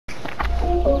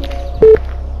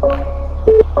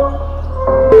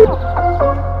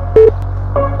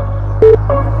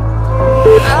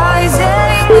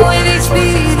Rising with each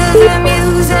beat of the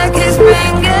music is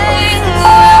bringing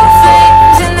more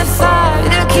flames in the fire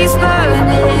that keeps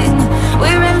burning.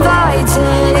 We're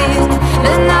inviting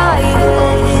the night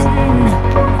in.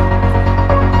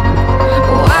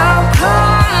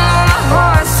 Welcome, my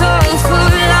heart's so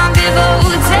full, I'm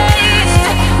devoting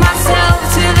myself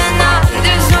to the night.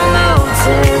 There's no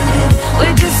motive.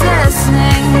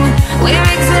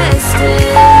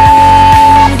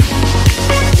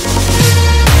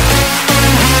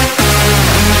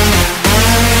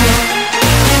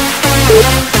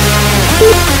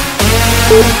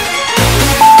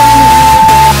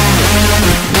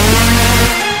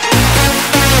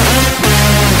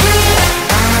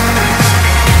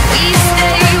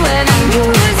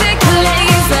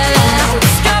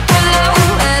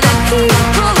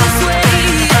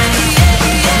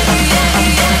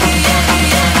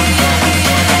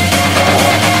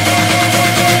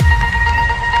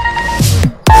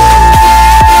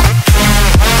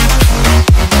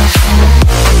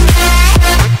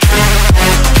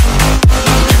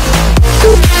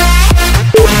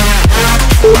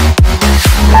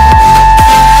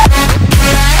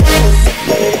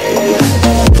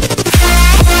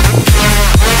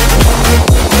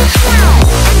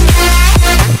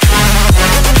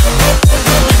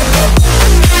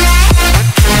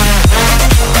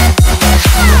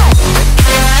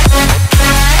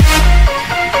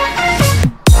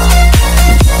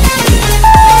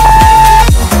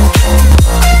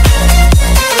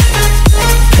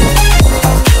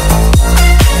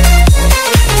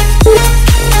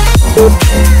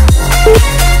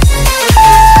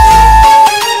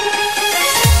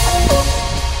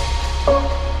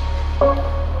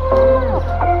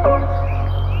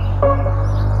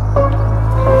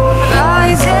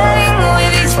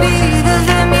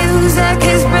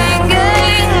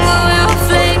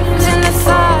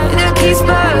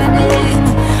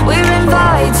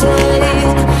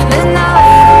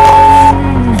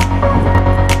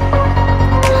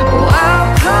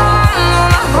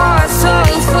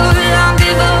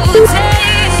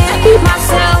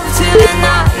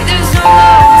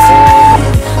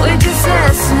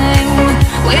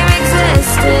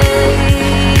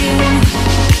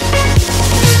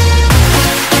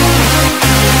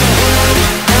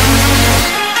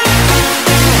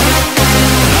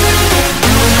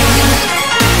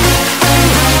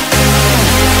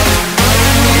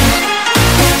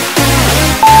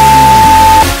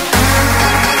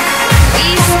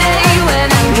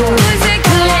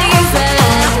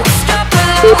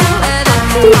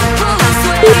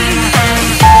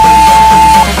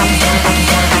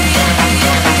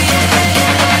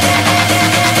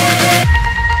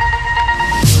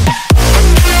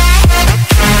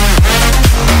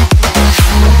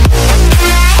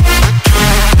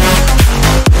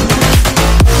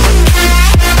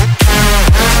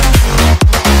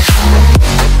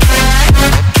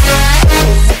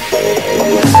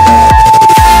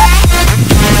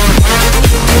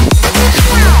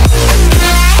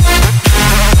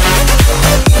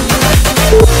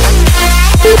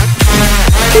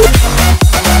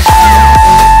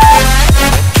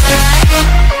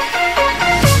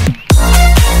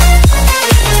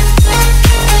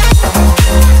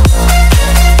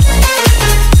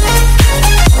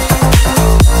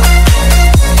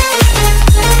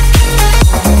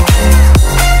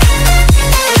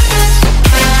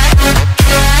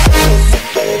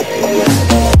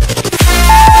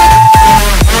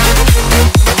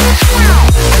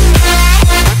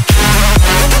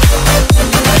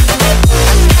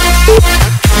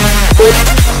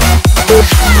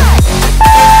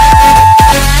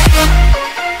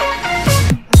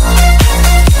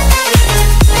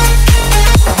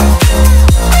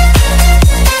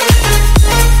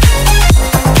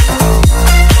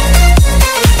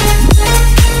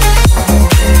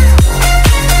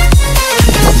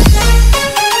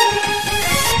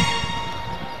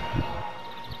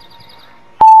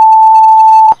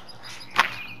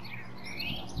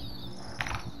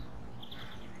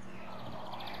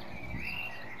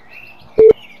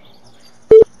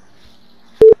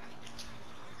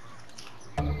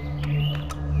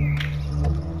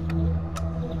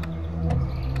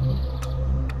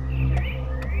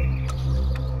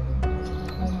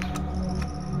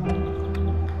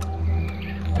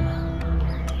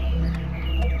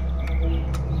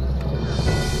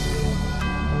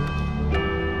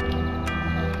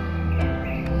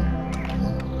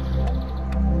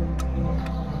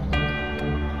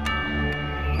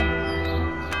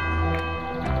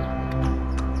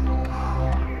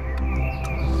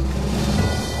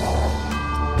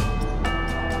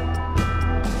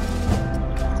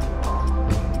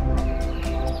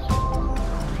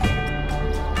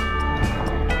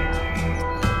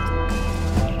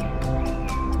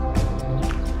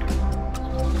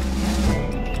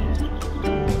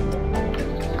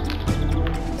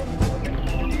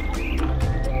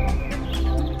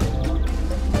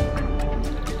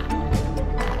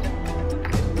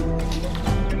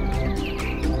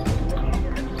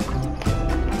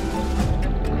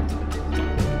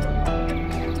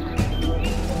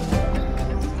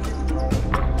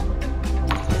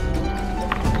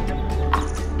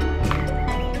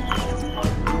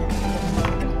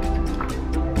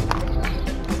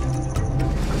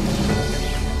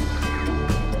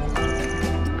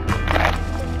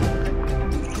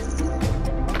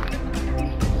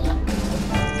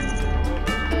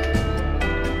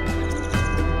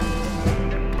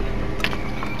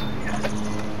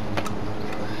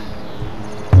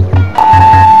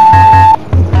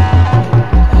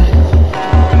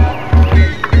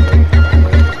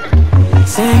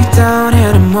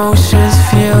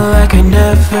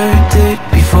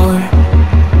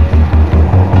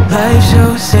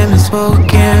 shows and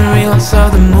spoken reels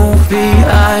of the movie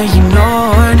I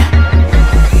ignored.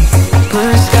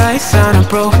 Blue skies on a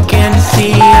broken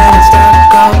sea, and I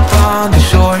stuck up on the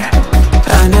shore.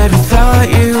 I never thought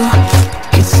you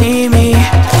could see me,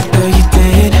 but you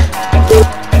did.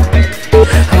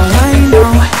 All I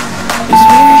know is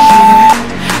we're here,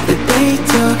 that they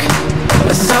took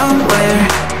us somewhere.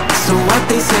 So what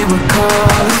they say we're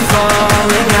called is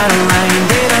falling out of line.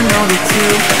 They don't know the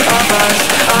two of us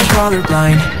are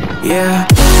colorblind, yeah.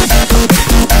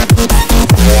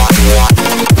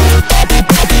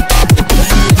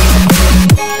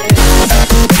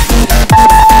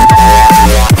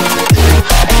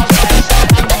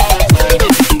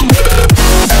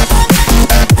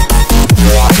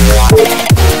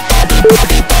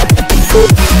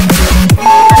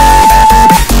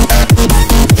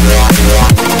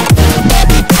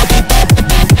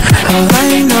 All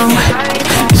I know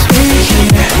is we're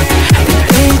here, that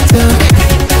they took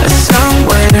us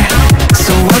somewhere.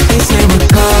 So what they say we're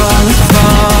called is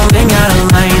falling out of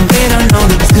line. They don't know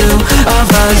the two of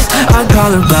us are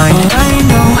colorblind. All I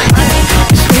know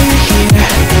is we're here,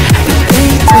 that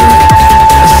they took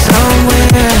us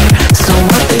somewhere. So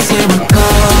what they say we're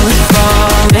called is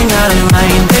falling out of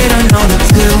line. They don't know the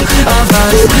two of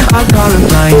us are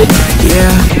colorblind,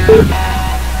 yeah.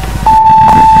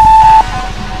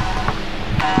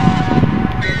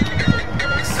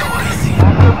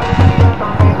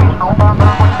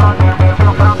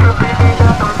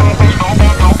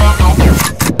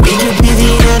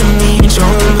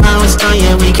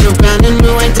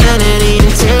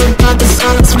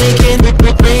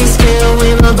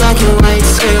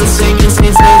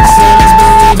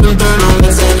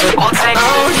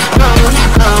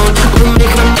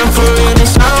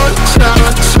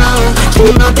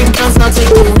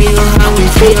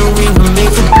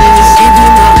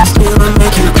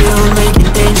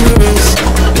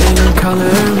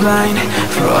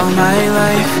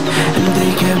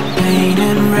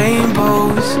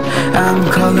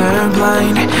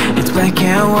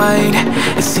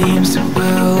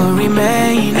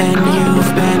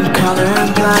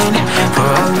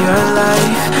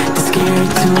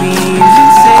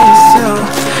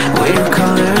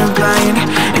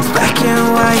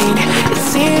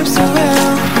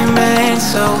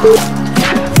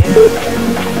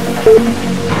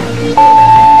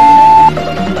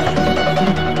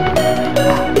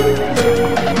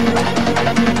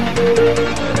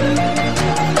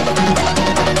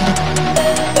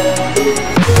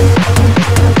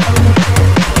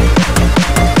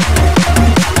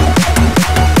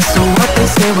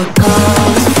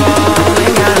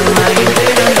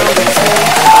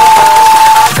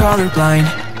 Colorblind,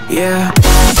 yeah.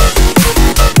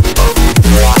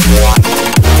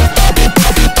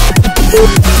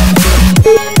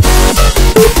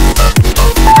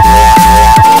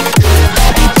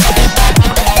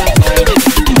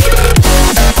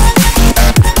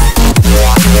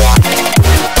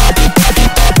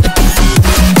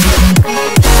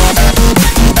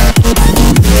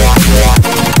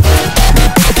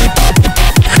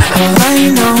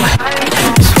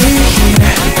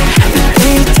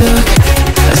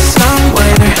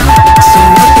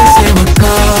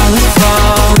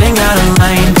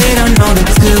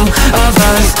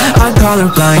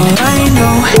 Colorblind. All I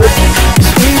know is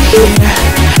we're here,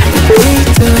 that they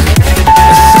took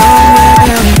us somewhere.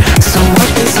 So what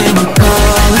they say we're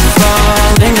called is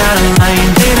falling out of line.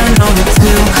 They don't know the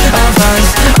two of us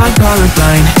are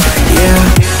colorblind, yeah.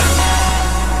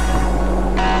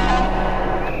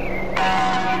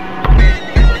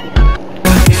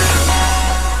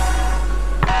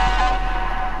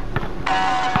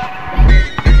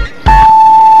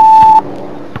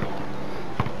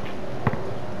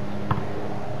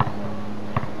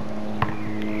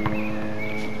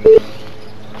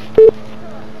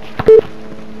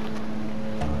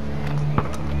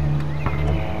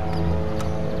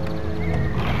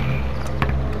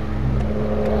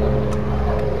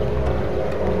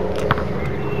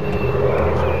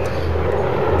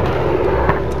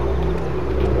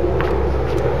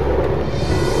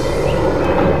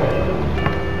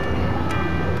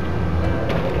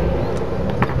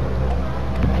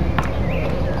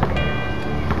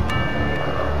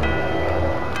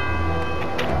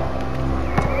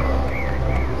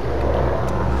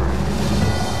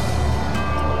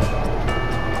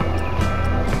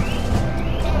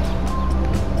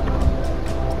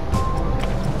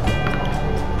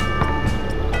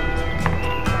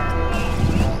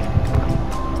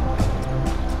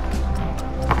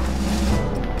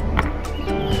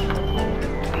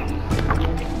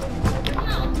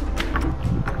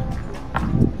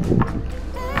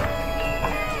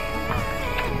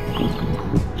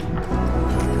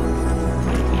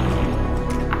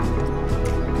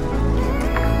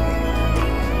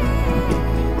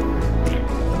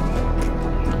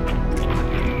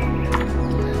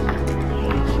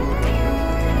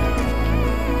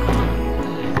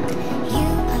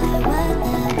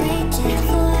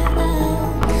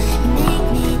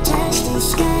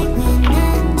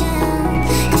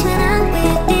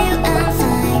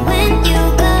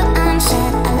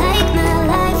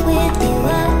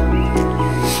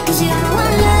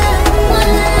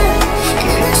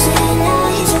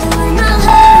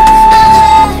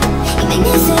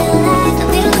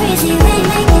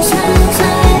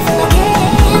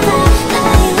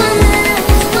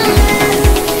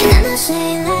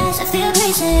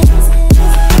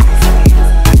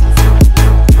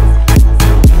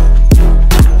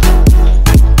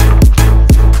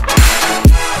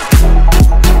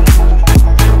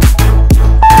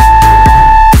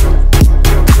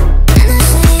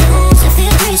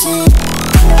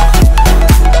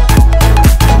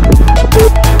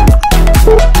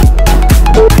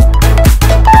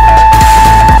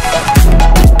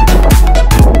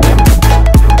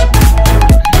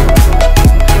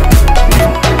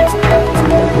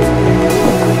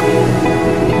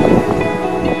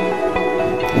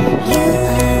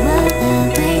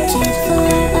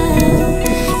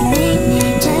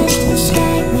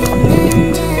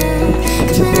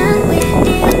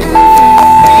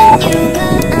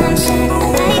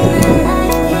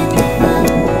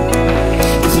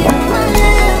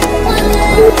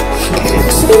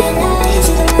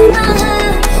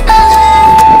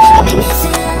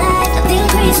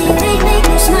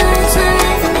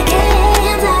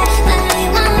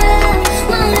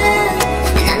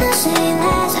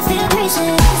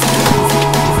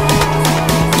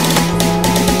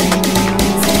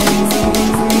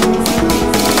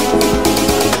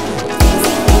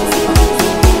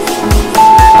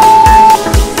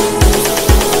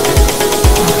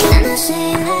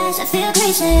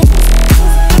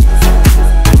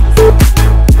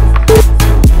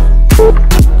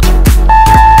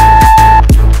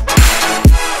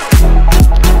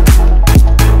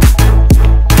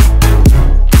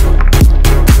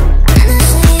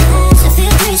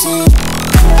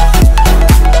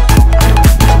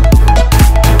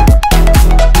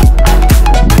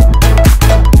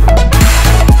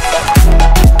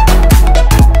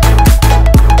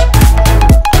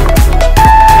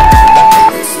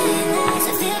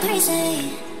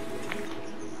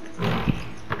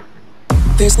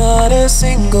 There's not a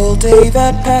single day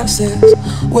that passes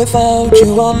without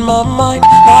you on my mind.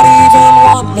 Not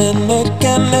even 1 minute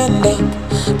can end up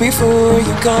before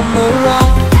you come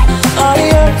around. I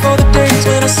yearn for the days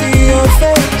when I see your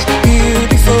face, you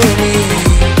before me.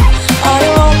 I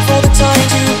long for the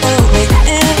times you held me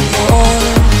in your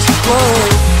arms.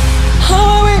 Whoa.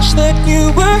 I wish that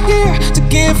you were here to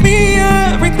give me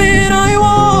everything I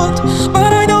want,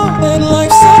 but I know that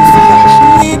life's unfair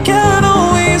and we can't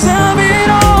always have it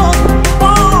all.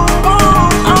 Whoa, whoa.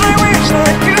 I wish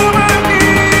that you were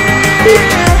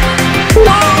here.